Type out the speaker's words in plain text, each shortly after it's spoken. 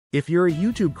If you're a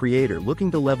YouTube creator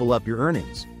looking to level up your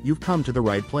earnings, you've come to the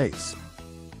right place.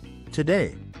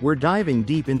 Today, we're diving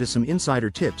deep into some insider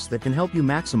tips that can help you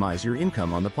maximize your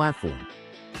income on the platform.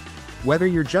 Whether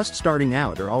you're just starting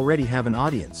out or already have an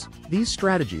audience, these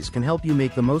strategies can help you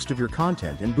make the most of your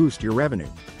content and boost your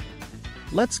revenue.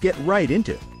 Let's get right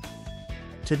into it.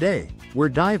 Today, we're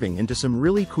diving into some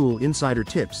really cool insider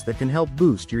tips that can help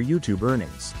boost your YouTube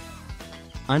earnings.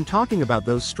 I'm talking about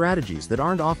those strategies that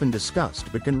aren't often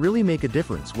discussed but can really make a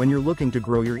difference when you're looking to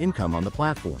grow your income on the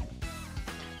platform.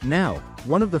 Now,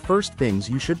 one of the first things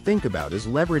you should think about is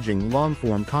leveraging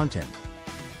long-form content.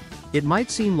 It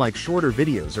might seem like shorter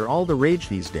videos are all the rage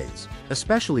these days,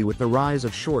 especially with the rise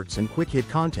of shorts and quick-hit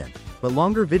content, but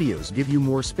longer videos give you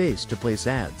more space to place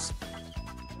ads.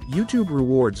 YouTube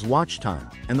rewards watch time,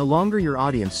 and the longer your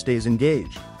audience stays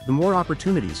engaged, the more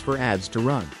opportunities for ads to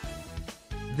run.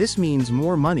 This means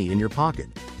more money in your pocket.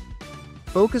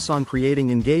 Focus on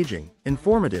creating engaging,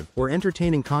 informative, or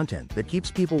entertaining content that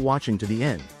keeps people watching to the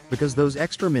end, because those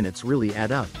extra minutes really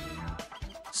add up.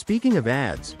 Speaking of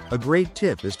ads, a great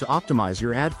tip is to optimize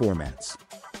your ad formats.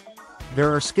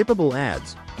 There are skippable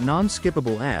ads,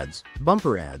 non-skippable ads,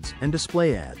 bumper ads, and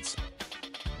display ads.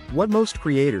 What most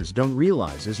creators don't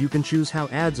realize is you can choose how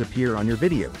ads appear on your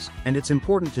videos, and it's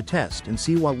important to test and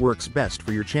see what works best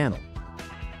for your channel.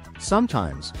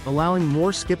 Sometimes, allowing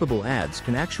more skippable ads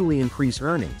can actually increase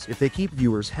earnings if they keep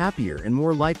viewers happier and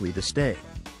more likely to stay.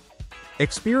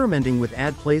 Experimenting with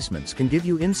ad placements can give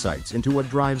you insights into what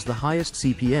drives the highest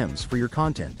CPMs for your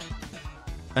content.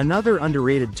 Another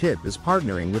underrated tip is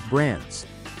partnering with brands.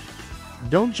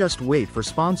 Don't just wait for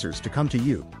sponsors to come to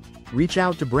you. Reach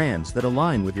out to brands that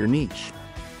align with your niche.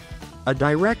 A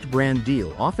direct brand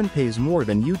deal often pays more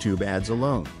than YouTube ads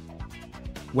alone.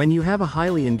 When you have a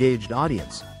highly engaged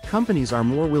audience, companies are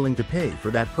more willing to pay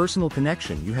for that personal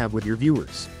connection you have with your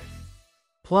viewers.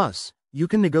 Plus, you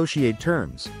can negotiate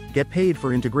terms, get paid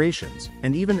for integrations,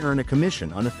 and even earn a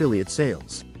commission on affiliate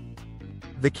sales.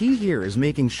 The key here is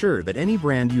making sure that any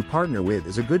brand you partner with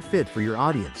is a good fit for your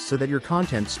audience so that your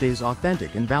content stays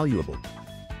authentic and valuable.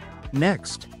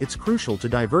 Next, it's crucial to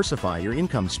diversify your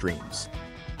income streams.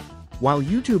 While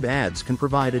YouTube ads can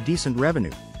provide a decent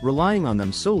revenue, relying on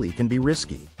them solely can be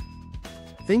risky.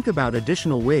 Think about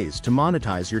additional ways to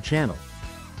monetize your channel.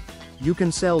 You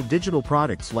can sell digital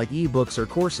products like ebooks or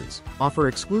courses, offer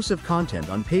exclusive content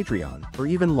on Patreon, or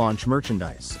even launch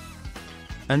merchandise.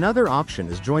 Another option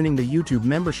is joining the YouTube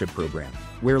membership program,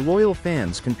 where loyal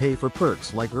fans can pay for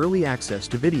perks like early access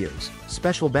to videos,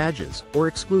 special badges, or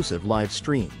exclusive live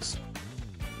streams.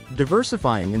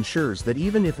 Diversifying ensures that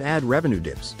even if ad revenue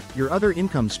dips, your other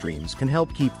income streams can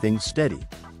help keep things steady.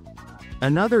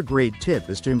 Another great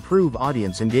tip is to improve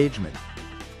audience engagement.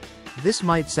 This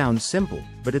might sound simple,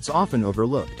 but it's often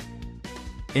overlooked.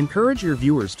 Encourage your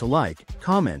viewers to like,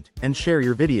 comment, and share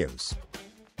your videos.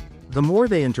 The more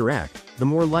they interact, the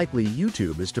more likely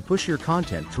YouTube is to push your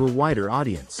content to a wider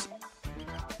audience.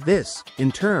 This,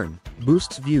 in turn,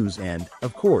 boosts views and,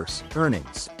 of course,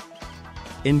 earnings.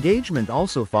 Engagement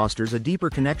also fosters a deeper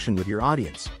connection with your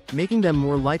audience, making them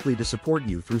more likely to support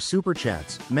you through super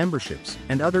chats, memberships,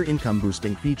 and other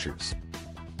income-boosting features.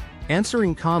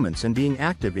 Answering comments and being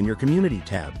active in your community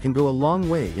tab can go a long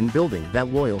way in building that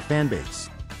loyal fanbase.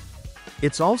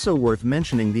 It's also worth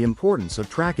mentioning the importance of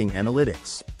tracking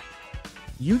analytics.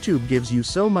 YouTube gives you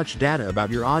so much data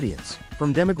about your audience,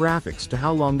 from demographics to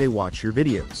how long they watch your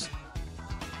videos.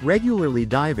 Regularly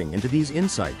diving into these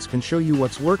insights can show you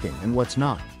what's working and what's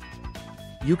not.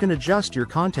 You can adjust your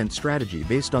content strategy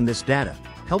based on this data,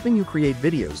 helping you create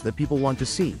videos that people want to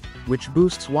see, which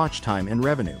boosts watch time and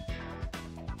revenue.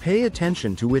 Pay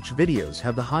attention to which videos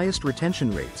have the highest retention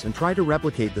rates and try to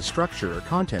replicate the structure or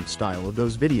content style of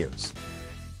those videos.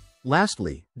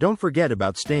 Lastly, don't forget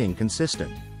about staying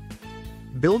consistent.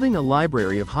 Building a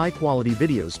library of high-quality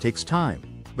videos takes time,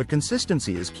 but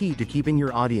consistency is key to keeping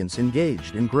your audience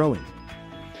engaged and growing.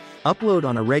 Upload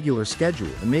on a regular schedule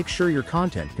and make sure your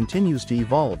content continues to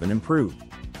evolve and improve.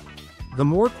 The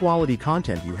more quality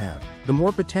content you have, the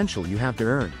more potential you have to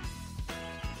earn.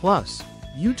 Plus,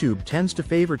 YouTube tends to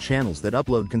favor channels that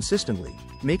upload consistently,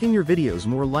 making your videos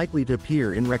more likely to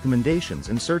appear in recommendations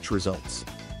and search results.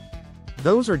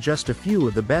 Those are just a few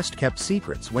of the best-kept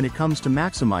secrets when it comes to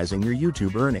maximizing your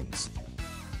YouTube earnings.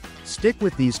 Stick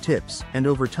with these tips, and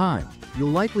over time, you'll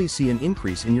likely see an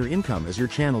increase in your income as your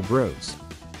channel grows.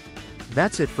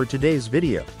 That's it for today's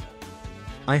video.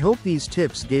 I hope these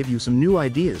tips gave you some new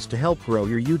ideas to help grow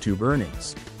your YouTube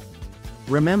earnings.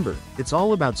 Remember, it's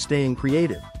all about staying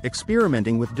creative,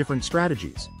 experimenting with different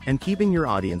strategies, and keeping your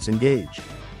audience engaged.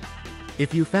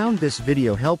 If you found this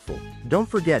video helpful, don't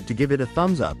forget to give it a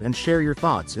thumbs up and share your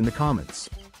thoughts in the comments.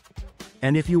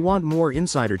 And if you want more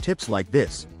insider tips like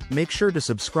this, make sure to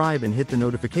subscribe and hit the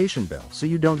notification bell so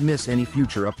you don't miss any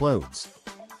future uploads.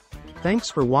 Thanks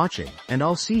for watching, and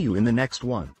I'll see you in the next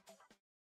one.